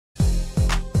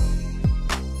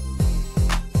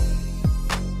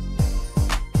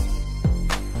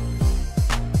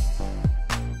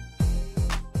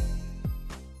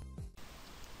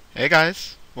Hey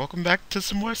guys, welcome back to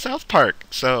some more South Park.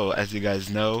 So, as you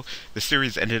guys know, the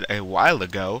series ended a while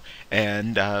ago,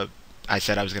 and I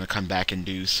said I was going to come back and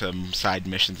do some side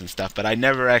missions and stuff, but I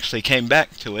never actually came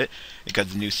back to it because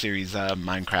the new series,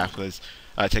 Minecraft, was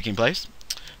taking place.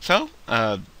 So,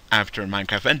 after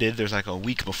Minecraft ended, there's like a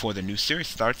week before the new series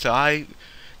starts, so I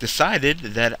decided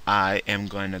that I am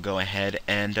going to go ahead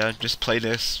and just play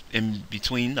this in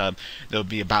between. There'll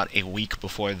be about a week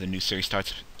before the new series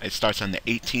starts. It starts on the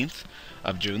 18th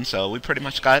of June, so we pretty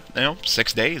much got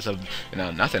 6 days of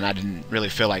nothing. I didn't really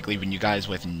feel like leaving you guys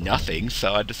with nothing,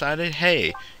 so I decided,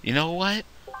 hey, you know what?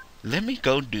 Let me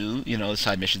go do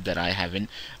side missions that I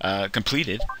haven't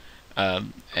completed,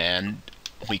 and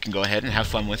we can go ahead and have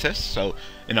fun with this. So,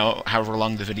 however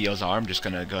long the videos are, I'm just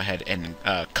gonna go ahead and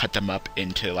cut them up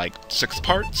into like 6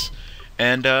 parts.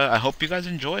 And I hope you guys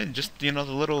enjoy just the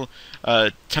little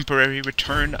temporary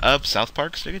return of South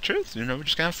Park Stick of Truth. We're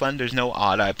just gonna have fun. There's no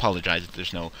odd. I apologize if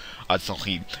there's no odd. So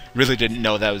he really didn't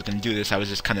know that I was gonna do this. I was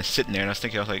just kind of sitting there, and I was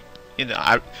thinking, I was like,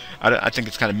 I think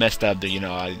it's kind of messed up that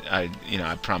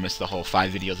I promised the whole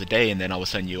 5 videos a day, and then all of a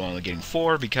sudden you're only getting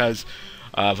 4 because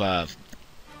of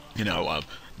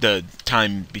the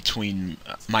time between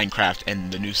Minecraft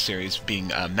and the new series being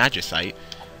Magicite.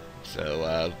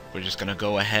 So we're just gonna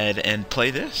go ahead and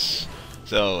play this.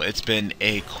 So it's been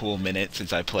a cool minute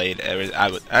since I played.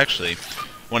 I actually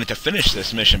wanted to finish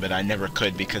this mission, but I never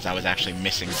could because I was actually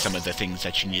missing some of the things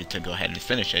that you needed to go ahead and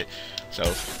finish it.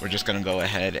 So we're just gonna go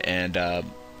ahead and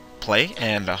play,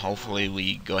 and hopefully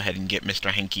we go ahead and get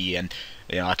Mr. Hanky, and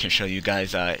I can show you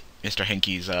guys Mr.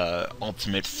 Hanky's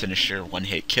ultimate finisher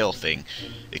one-hit kill thing,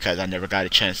 because I never got a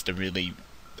chance to really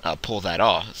pull that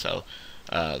off. So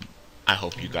I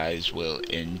hope you guys will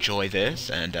enjoy this,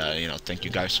 and thank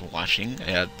you guys for watching.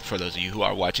 For those of you who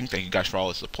are watching, thank you guys for all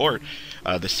the support.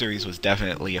 The series was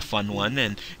definitely a fun one,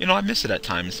 and I miss it at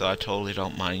times, so I totally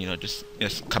don't mind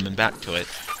just coming back to it.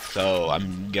 So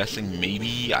I'm guessing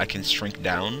maybe I can shrink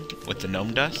down with the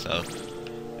gnome dust,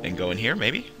 and go in here,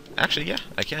 maybe? Actually, yeah,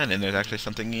 I can, and there's actually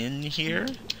something in here.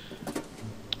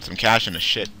 Some cash and a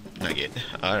shit nugget.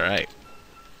 Alright.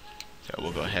 So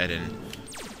we'll go ahead and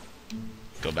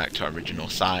go back to our original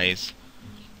size.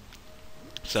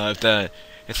 So if the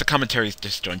commentary is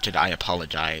disjointed, I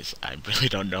apologize. I really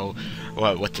don't know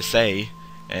what to say,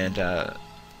 and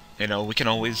we can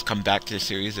always come back to the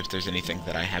series if there's anything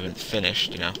that I haven't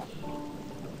finished,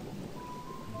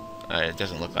 It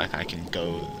doesn't look like I can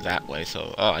go that way,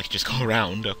 so... Oh, I can just go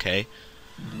around, okay.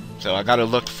 So I gotta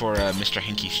look for Mr.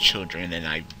 Hanky's children,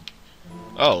 and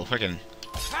Oh, frickin'...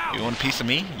 You want a piece of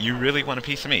me? You really want a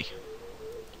piece of me?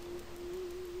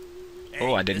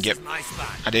 Oh, I didn't get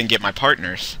my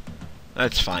partners.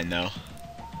 That's fine, though.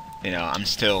 I'm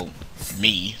still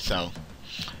me, so...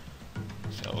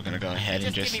 So we're gonna go ahead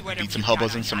and just beat some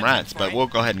hobos and some rats, but we'll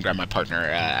go ahead and grab my partner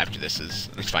after this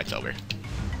fight's over.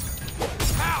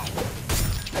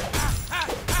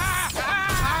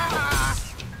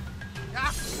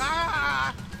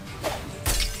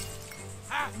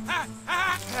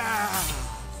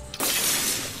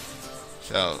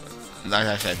 So, like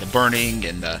I said, the burning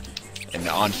and the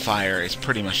on fire is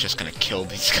pretty much just gonna kill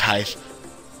these guys.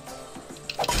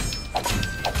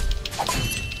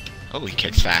 Oh, he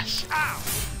kicks fast.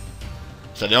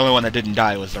 So the only one that didn't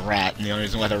die was the rat, and the only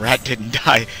reason why the rat didn't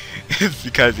die is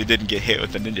because he didn't get hit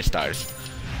with the ninja stars.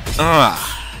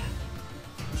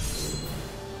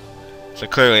 So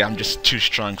clearly I'm just too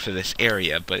strong for this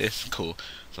area, but it's cool.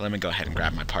 So let me go ahead and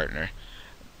grab my partner.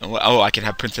 Oh, I can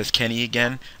have Princess Kenny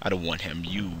again? I don't want him,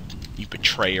 you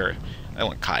betrayer. I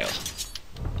want Kyle.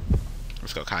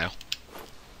 Let's go, Kyle.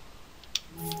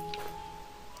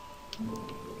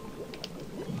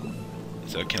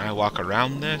 So can I walk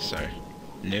around this, or...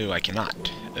 No, I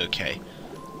cannot. Okay.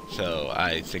 So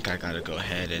I think I gotta go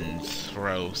ahead and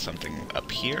throw something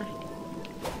up here.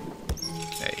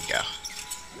 There you go.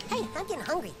 Hey, I'm getting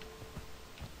hungry.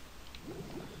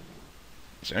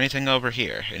 Is there anything over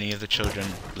here? Any of the children,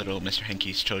 little Mr.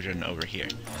 Hanky's children over here?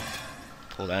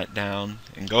 Pull that down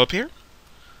and go up here?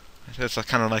 It's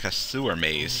kind of like a sewer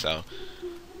maze, so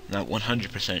not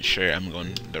 100% sure I'm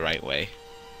going the right way.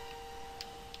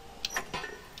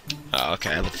 Oh,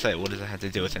 okay, let's say, what does that have to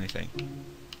do with anything?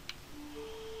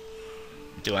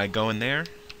 Do I go in there?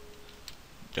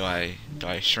 Do I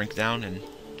shrink down and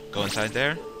go inside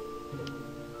there?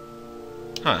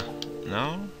 Huh.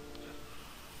 No?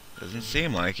 Doesn't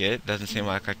seem like it. Doesn't seem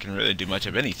like I can really do much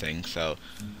of anything, so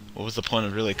what was the point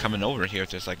of really coming over here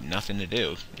if there's like nothing to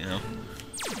do,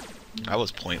 That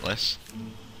was pointless.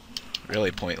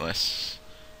 Really pointless.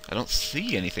 I don't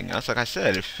see anything else. Like I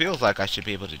said, it feels like I should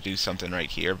be able to do something right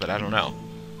here, but I don't know.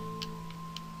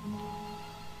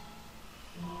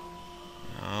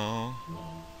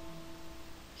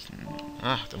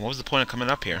 Ah, then what was the point of coming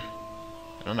up here?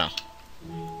 I don't know.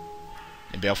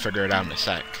 Maybe I'll figure it out in a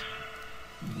sec.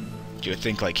 You would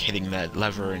think, like, hitting that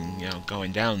lever and, you know,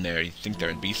 going down there, you'd think there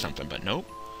would be something, but nope.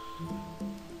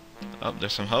 Oh,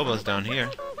 there's some hobos down here.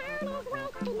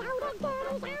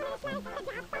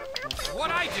 What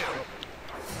I do?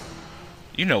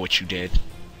 You know what you did.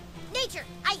 Nature,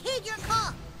 I heed your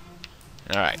call.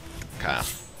 Alright, Kyle.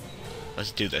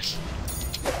 Let's do this.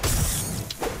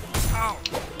 Oh.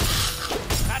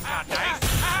 That's not nice.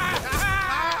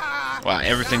 Wow,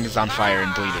 everything is on fire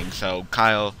and bleeding, so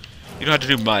Kyle, you don't have to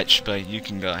do much, but you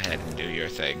can go ahead and do your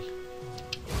thing.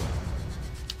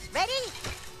 Ready?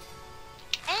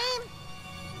 Aim.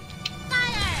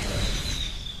 Fire!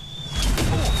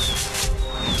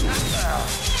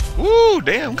 Woo,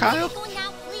 damn, Kyle. Going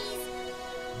out, please.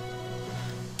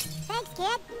 Thanks,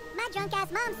 kid. My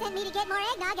drunk-ass mom sent me to get more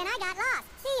eggnog and I got lost.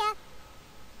 See ya.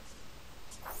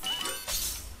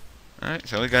 Alright,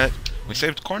 so we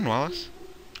saved Cornwallis.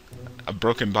 A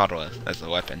broken bottle as a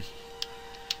weapon.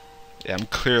 Yeah, I'm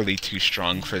clearly too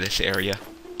strong for this area.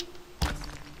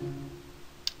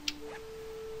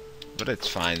 But it's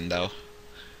fine, though.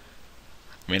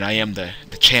 I mean, I am the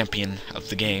champion of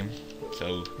the game,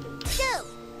 so...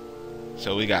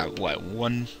 So we got, what,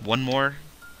 one more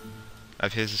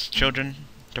of his children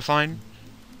to find?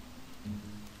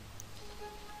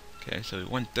 Okay, so we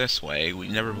went this way. We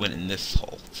never went in this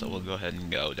hole, so we'll go ahead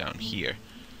and go down here.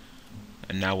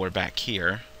 And now we're back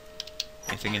here.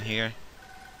 Anything in here?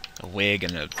 A wig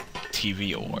and a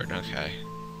TV award, okay.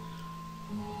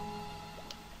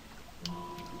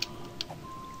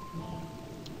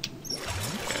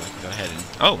 Okay, we can go ahead and...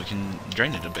 Oh, we can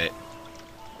drain it a bit.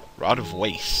 Rod of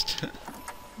waste.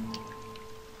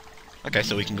 Okay,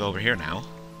 so we can go over here now.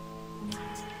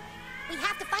 We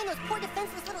have to find those poor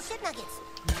defenseless little shit nuggets.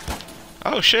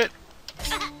 Oh, shit!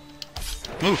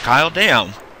 Move, Kyle,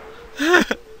 damn!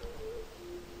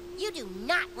 You do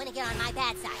not want to get on my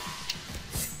bad side.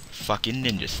 Fucking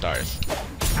ninja stars.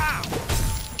 Ow.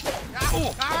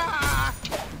 Wanna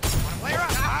play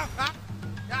around?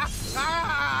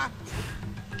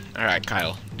 Alright,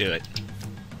 Kyle, do it.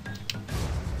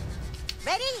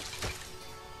 Ready?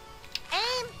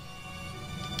 Aim.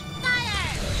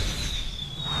 Fire!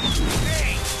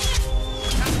 Hey.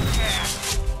 Yeah.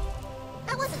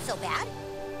 That wasn't so bad.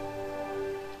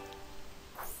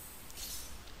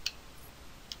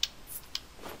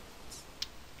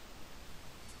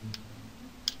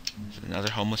 There's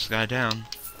another homeless guy down.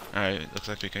 Alright, looks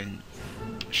like we can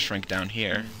shrink down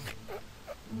here.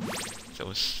 So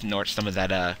we'll snort some of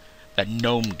that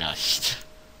gnome dust.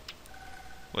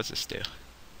 What's this do?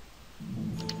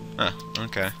 Huh,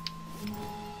 okay.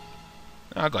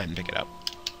 I'll go ahead and pick it up.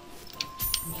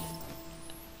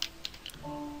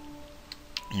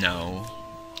 No,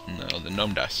 the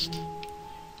gnome dust.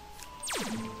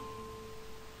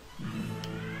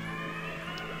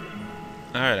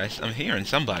 Alright, I'm hearing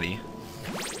somebody.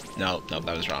 No, that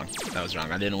was wrong. That was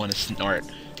wrong. I didn't want to snort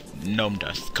gnome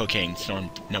dust. Cocaine,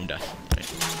 snort gnome dust. Right.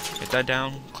 Get that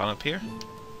down, climb up here.